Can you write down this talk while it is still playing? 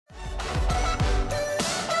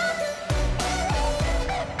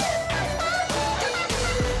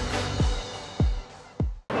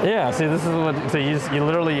Yeah, see, this is what, so you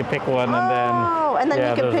literally pick one and then... Oh, and then yeah,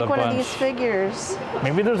 you can pick one bunch. of these figures.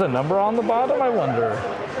 Maybe there's a number on the bottom, I wonder.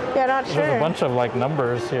 Yeah, not sure. There's a bunch of like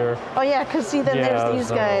numbers here. Oh yeah, because see, then there's these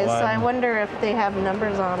guys. So I one. wonder if they have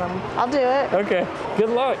numbers on them. I'll do it. Okay, good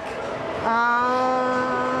luck.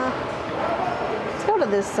 Let's go to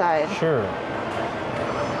this side. Sure.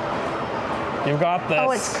 You've got this.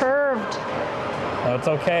 Oh, it's curved. No, it's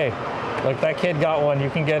okay. Look, that kid got one. You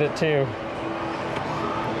can get it too.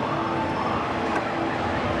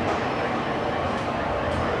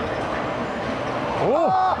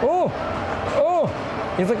 Oh, oh,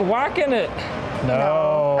 he's like whacking it.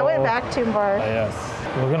 No. I went back too far. Yes.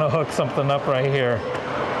 We're gonna hook something up right here.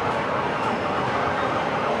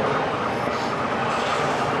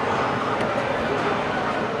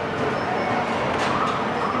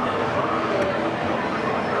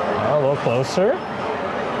 A little closer.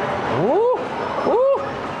 Ooh, ooh,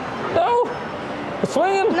 no, it's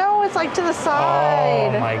swinging. No, it's like to the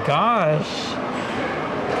side. Oh my gosh.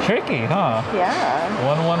 Tricky, huh? Yeah.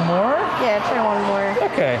 One more? Yeah, try one more.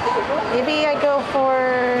 Okay. Maybe I go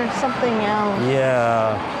for something else.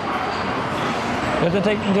 Yeah. You have to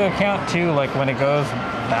take into account too, like when it goes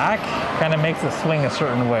back, kind of makes it swing a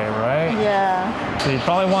certain way, right? Yeah. So you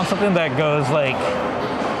probably want something that goes like,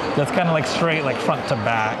 that's kind of like straight, like front to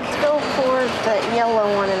back. Let's go for the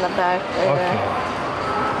yellow one in the back there. Okay.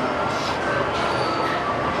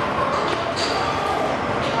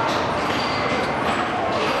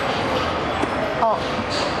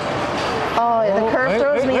 Oh, the curve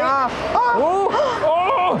throws me off. Oh.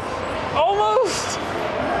 Oh, almost.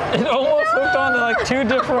 It almost hooked onto like two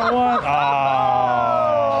different ones. Oh.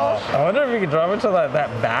 I wonder if you could drive it to that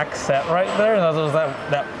back set right there. And there's that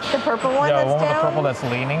the purple one. Yeah, that's one with down? the purple that's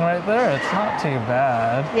leaning right there. It's not too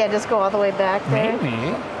bad. Yeah, just go all the way back there.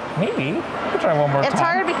 Maybe. We'll try one more time. It's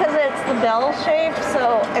hard because it's the bell shape,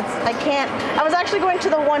 so I can't. I was actually going to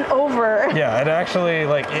the one over. Yeah, it actually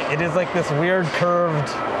like it is like this weird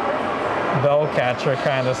curved bell catcher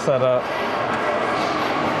kind of setup.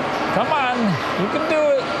 Come on, you can do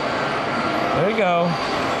it. There you go.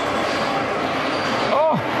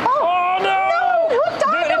 Oh no! Hooked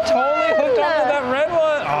on Dude, it totally hooked onto that red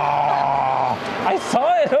one. Oh, I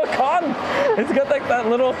saw it hook on. It's got like that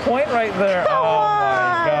little point right there. Come on.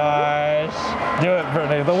 My gosh. Do it,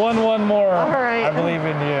 Brittany. The one more. All right. I believe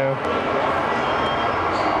in you.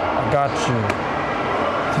 I got you.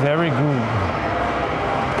 It's very good.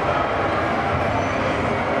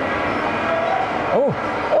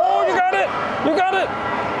 Oh, you got it! You got it!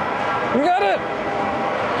 You got it!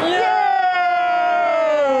 Yes!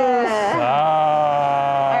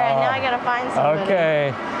 All right, now I gotta find somebody.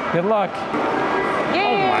 Okay, good luck. Yay!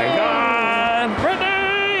 Oh my God,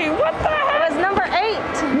 Brittany! What the heck? It was number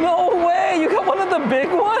 8. No way! You got one of the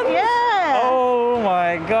big ones? Yeah. Oh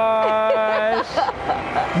my gosh!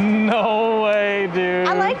 No way, dude.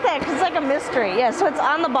 I like that because it's like a mystery. Yeah, so it's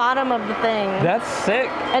on the bottom of the thing. That's sick.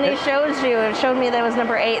 And it shows you. It showed me that it was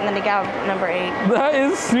number 8, and then he got number 8. That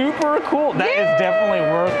is super cool. That is definitely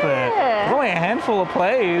worth it. There's only a handful of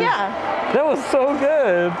plays. Yeah. That was so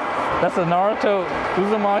good. That's a Naruto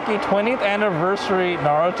Uzumaki 20th anniversary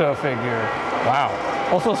Naruto figure. Wow.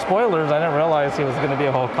 Also, spoilers, I didn't realize he was going to be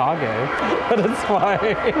a Hokage, but it's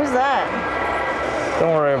fine. Who's that?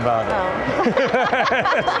 Don't worry about it. Oh.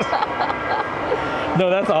 No,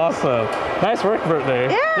 that's awesome. Nice work, Brittany.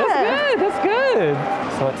 Yeah. That's good. That's good.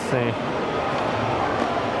 So let's see.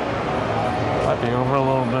 Might be over a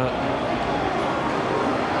little bit.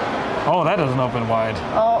 Oh, that doesn't open wide.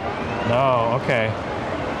 Oh. No. Okay.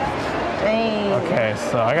 Dang. Okay.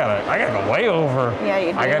 So I gotta go way over. Yeah,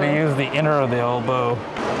 you do. I gotta use the inner of the elbow.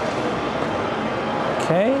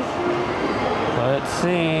 Okay. Let's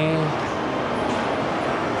see.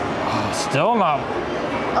 Oh, still not.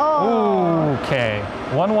 Oh. Okay.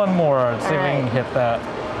 One more. Let's see if we can hit that.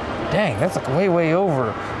 Dang, that's like way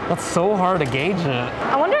over. That's so hard to gauge it.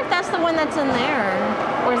 I wonder if that's the one that's in there.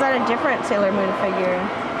 Or is that a different Sailor Moon figure?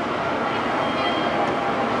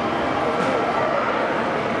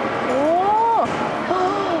 Whoa.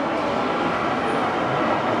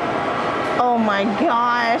 Oh my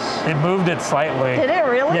gosh. It moved it slightly. Did it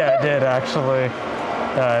really? Yeah, it did actually.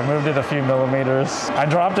 I moved it a few millimeters. I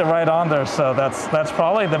dropped it right on there, so that's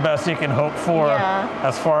probably the best you can hope for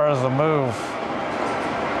as far as the move.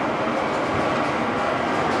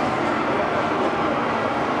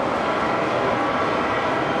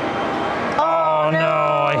 Oh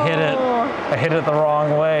no, I hit it. I hit it the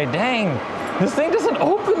wrong way. Dang, this thing doesn't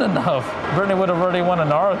open enough. Brittany would have already won a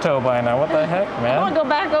Naruto by now. What the heck, man? I want to go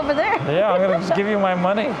back over there. Yeah, I'm gonna just give you my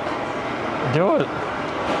money. Do it.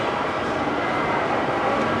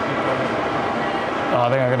 Oh, I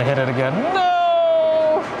think I'm gonna hit it again.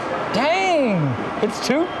 No! Dang! It's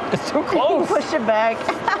too close. Push it back.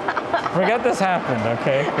 Forget this happened,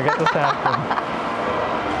 okay? Forget this happened.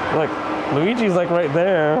 Look, Luigi's like right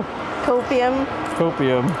there. Copium.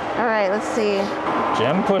 Copium. All right, let's see.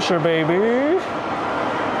 Gem pusher, baby. You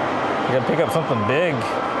gotta pick up something big.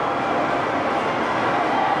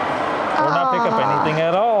 Or not pick up anything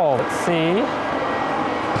at all. Let's see.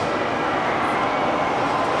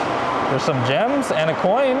 There's some gems and a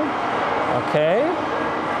coin. Okay.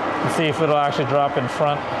 Let's see if it'll actually drop in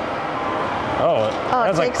front. Oh,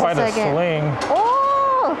 that's like quite a swing.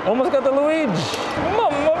 Oh! Almost got the Luigi.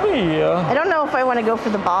 Mamma mia. I don't know if I want to go for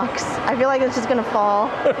the box. I feel like it's just gonna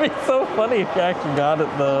fall. It'd be so funny if you actually got it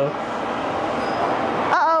though.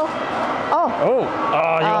 Uh-oh. Oh.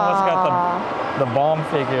 Oh, you almost got the bomb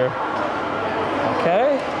figure.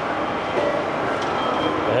 Okay.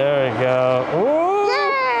 There we go. Ooh.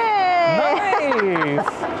 Yay! Nice.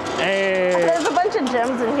 Hey. There's a bunch of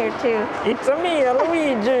gems in here too. It's a me,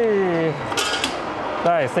 Luigi.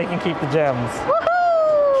 Nice, they can keep the gems.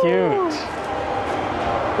 Woohoo! Cute.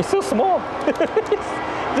 It's so small.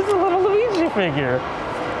 This is a little Luigi figure.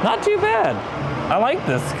 Not too bad. I like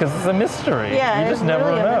this because it's a mystery. Yeah, you just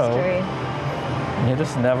never know. Mystery. You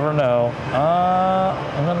just never know.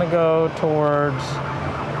 I'm gonna go towards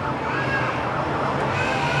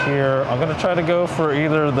here. I'm gonna try to go for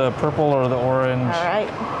either the purple or the orange. All right.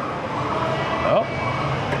 Oh.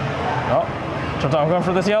 I'm going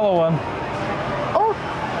for this yellow one. Oh.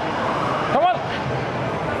 Come on.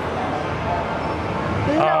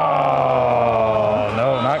 No. Oh,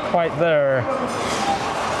 no, not quite there.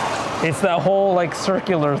 It's that whole like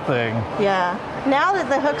circular thing. Yeah. Now that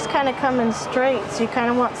the hook's kind of coming straight, so you kind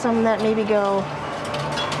of want some that maybe go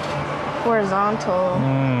horizontal.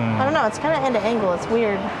 I don't know, it's kind of at an angle. It's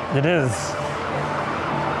weird. It is.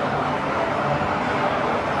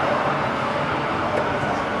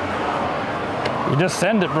 You just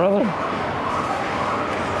send it, brother.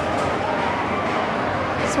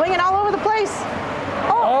 Swinging all over the place.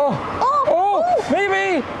 Oh,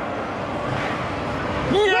 maybe.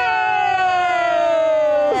 Yes!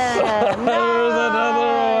 Yeah, There's another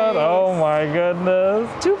one. Oh my goodness.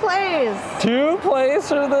 2 plays. 2 plays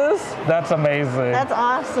for this? That's amazing. That's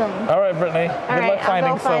awesome. All right, Brittany. All Good right, luck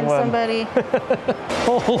finding I'll go find someone. somebody.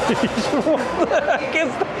 Holy shit. What the heck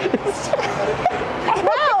is this?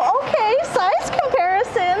 Wow, okay, size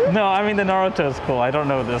comparison. No, I mean the Naruto's cool. I don't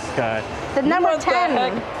know this guy. The number What 10. The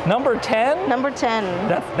heck? Number 10? Number 10.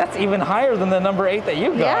 That's even higher than the number 8 that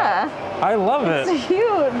you got. Yeah. I love it. It's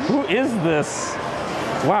huge. Who is this?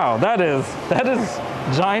 Wow, that is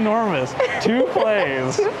ginormous. 2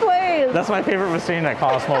 plays. 2 plays. That's my favorite machine at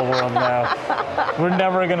Cosmo World now. We're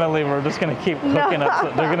never gonna leave. We're just gonna keep hooking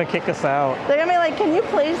up. They're gonna kick us out. They're gonna be like, can you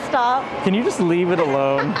please stop? Can you just leave it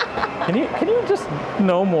alone? Can you just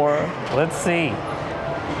no more? Let's see.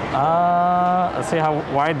 Let's see how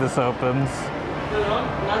wide this opens.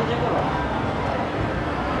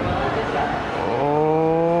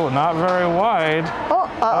 Oh, not very wide. Oh,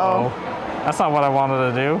 uh-oh. That's not what I wanted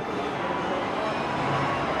to do.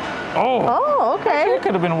 Oh, okay. It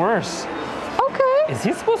could have been worse. Okay. Is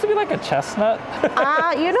he supposed to be like a chestnut?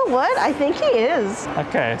 You know what? I think he is.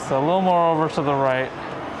 Okay, so a little more over to the right.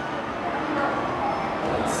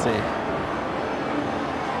 Let's see.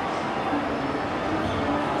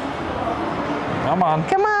 Come on.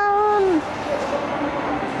 Come on.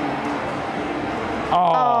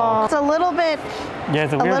 Oh. It's a little bit, Yeah,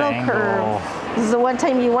 it's a a weird little angle. curved. This is the one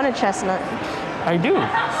time you want a chestnut. I do.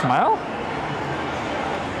 Smile.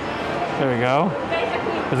 There we go.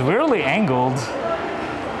 It's weirdly angled.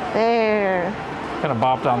 There. Kind of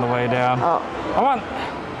bopped on the way down. Oh. Come on.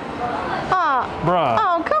 Ah. Bruh.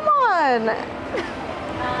 Oh, come on.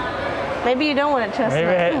 Maybe you don't want a chestnut.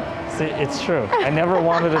 Maybe see, it's true. I never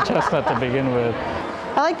wanted a chestnut to begin with.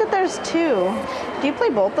 I like that there's 2. Do you play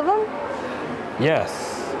both of them? Yes.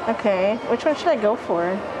 Okay. Which one should I go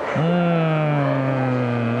for?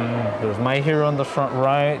 There's My Hero in the front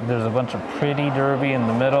right. There's a bunch of Pretty Derby in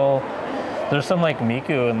the middle. There's some like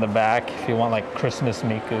Miku in the back if you want like Christmas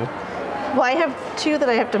Miku. Well, I have 2 that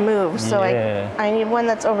I have to move, so Yeah. I need one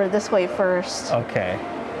that's over this way first. Okay.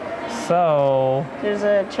 So There's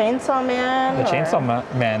a Chainsaw Man. the or Chainsaw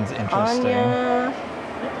Man's interesting. Anya.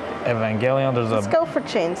 Evangelion. Let's go for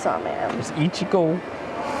Chainsaw Man. There's Ichigo.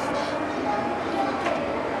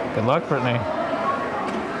 Good luck, Brittany.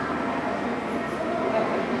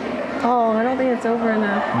 Oh, I don't think it's over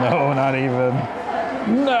enough. No, not even.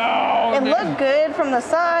 No. It looked good from the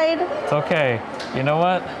side. It's okay. You know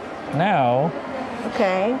what? Now.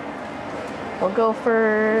 Okay. We'll go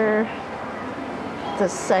for the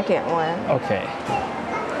second one. Okay.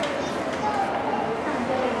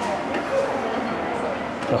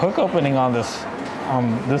 The hook opening on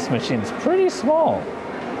this machine is pretty small.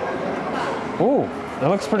 Ooh, it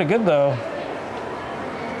looks pretty good though.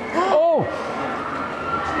 Oh!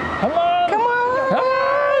 Come on! Come on! Come on!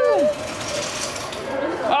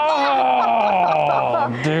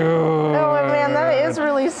 Oh, dude! Oh man, that is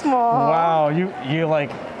really small. Wow, you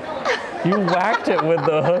whacked it with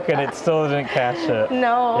the hook and it still didn't catch it.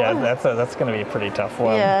 No. Yeah, that's gonna be a pretty tough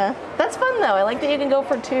one. Yeah, that's fun though. I like that you can go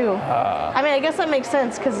for two. I mean, I guess that makes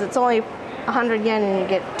sense because it's only 100 yen and you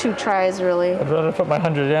get 2 tries really. I'd rather put my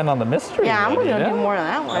 100 yen on the mystery. Yeah, I'm one, gonna do more of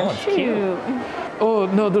that one. one's Shoot. cute. Oh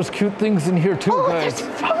no, there's cute things in here too, Oh, guys.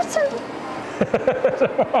 there's frozen.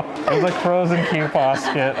 There's a frozen cute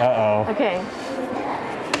basket. Uh-oh. Okay.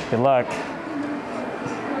 Good luck.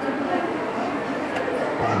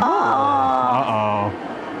 Uh-oh.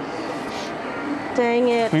 Dang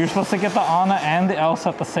it. But you're supposed to get the Anna and the Elsa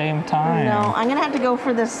at the same time. No, I'm gonna have to go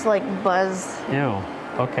for this like buzz. Ew.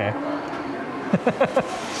 Okay.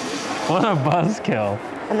 What a buzzkill.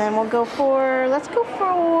 And then we'll go for, let's go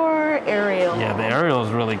for Ariel. Yeah, the Ariel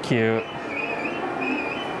is really cute.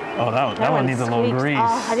 Oh, that one needs a little squeaks. grease.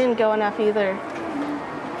 Oh, I didn't go enough either.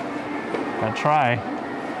 I'll try.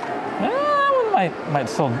 That one might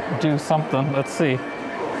still do something. Let's see.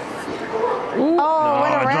 Ooh. Oh,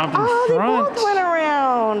 went I around. dropped in Oh, front. they both went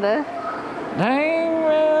around. Dang,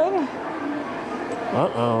 man.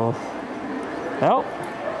 Uh-oh. Well,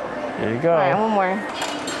 here you go. All right, one more.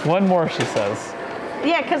 One more, she says.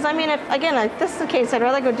 Yeah, because I mean, if this is the case, I'd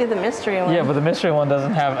rather go do the mystery one. Yeah, but the mystery one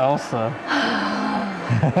doesn't have Elsa.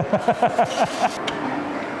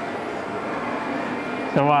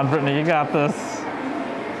 Come on, Brittany, you got this.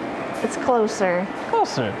 It's closer.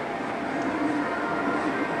 Closer.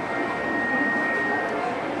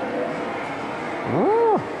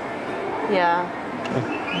 Ooh. Yeah.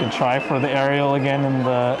 Good try for the Ariel again in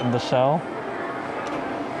the shell.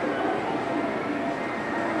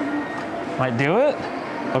 Might do it.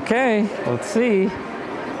 Okay, let's see.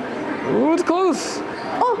 Ooh, it's close.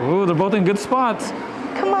 Oh, Ooh, they're both in good spots.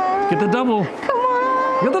 come on. Get the double. Come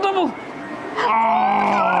on. Get the double. Oh,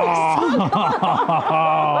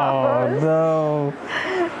 no.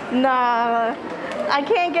 Nah, I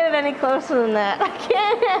can't get it any closer than that. I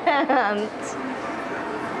can't.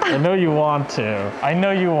 I know you want to. I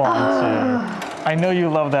know you want to. I know you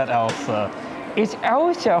love that Elsa. It's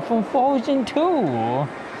Elsa from Frozen 2.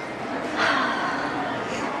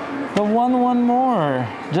 But one more.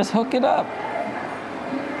 Just hook it up.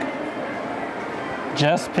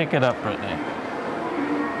 Just pick it up, Brittany.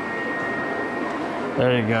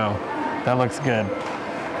 There you go. That looks good.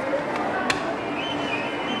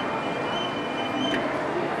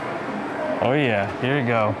 Oh yeah, here you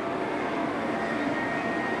go.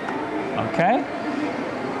 Okay.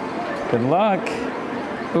 Good luck.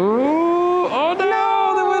 Ooh, oh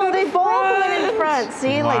no! They both went in front.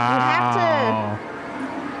 See, like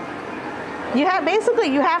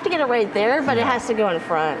you have to get it right there, but it has to go in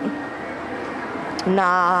front.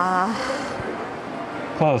 Nah.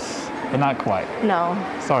 Close, but not quite. No.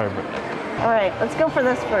 Sorry, Brittany. All right, let's go for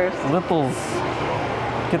this first. Littles.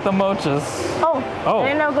 Get the mochas. Oh. Oh. I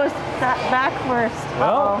didn't know it goes back first.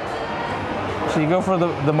 Well, so you go for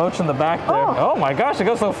the moch in the back there. Oh. Oh my gosh, it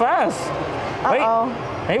goes so fast. Wait,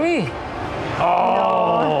 maybe.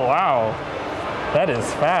 Oh, wow. That is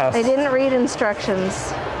fast. I didn't read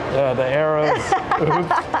instructions. Yeah, the arrows. Oops.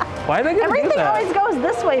 Why are they gonna do Everything that? always goes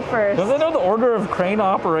this way first. Does it know the order of crane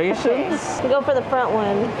operations? Okay. We go for the front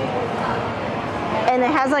one. And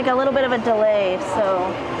it has like a little bit of a delay,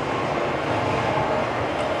 so.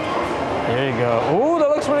 There you go. Ooh, that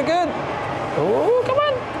looks pretty good. Ooh, come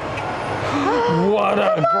on. What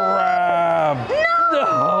a grab. No!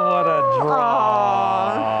 Oh, what a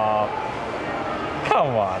drop.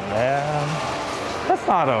 Come on, man. That's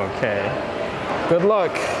not okay. Good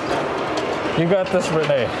luck. You got this,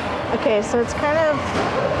 Renee. Okay, so it's kind of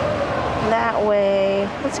that way.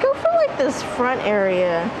 Let's go for like this front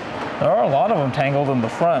area. There are a lot of them tangled in the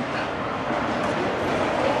front.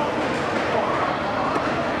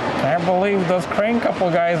 Can't believe those crane couple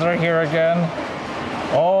guys are here again.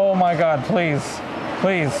 Oh my God, please,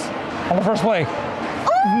 please. On the first play.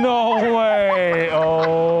 No way.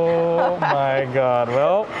 Oh my God.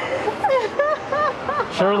 Well,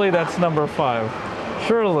 surely that's number 5.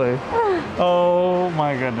 Surely. Oh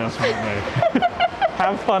my goodness, Whitney.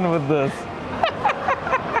 Have fun with this.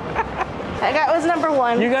 It was number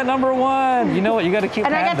 1. You got number 1. You know what? You got a cute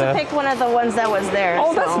and panda. I got to pick one of the ones that was there.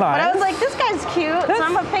 Oh, that's nice. But I was like, this guy's cute, so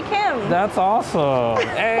I'm going to pick him. That's awesome.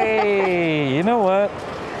 Hey, you know what?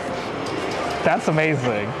 That's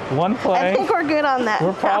amazing. One play. I think we're good on that.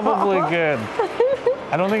 We're probably good.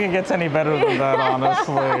 I don't think it gets any better than that,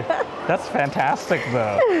 honestly. That's fantastic,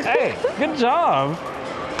 though. Hey, good job.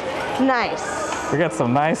 Nice. We got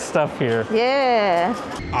some nice stuff here. Yeah.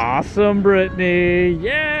 Awesome, Brittany.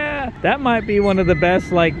 Yeah. That might be one of the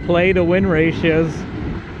best, like, play-to-win ratios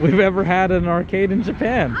we've ever had in an arcade in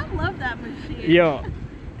Japan. I love that machine. Yo,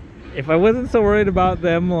 if I wasn't so worried about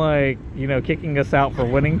them, like, you know, kicking us out for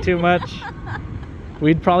winning too much,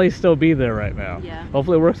 we'd probably still be there right now. Yeah.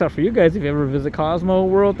 Hopefully it works out for you guys if you ever visit Cosmo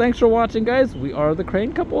World. Thanks for watching, guys. We are the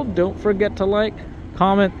Crane Couple. Don't forget to like,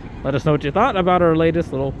 comment, let us know what you thought about our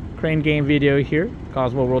latest little crane game video here,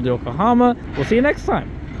 Cosmo World Yokohama. We'll see you next time.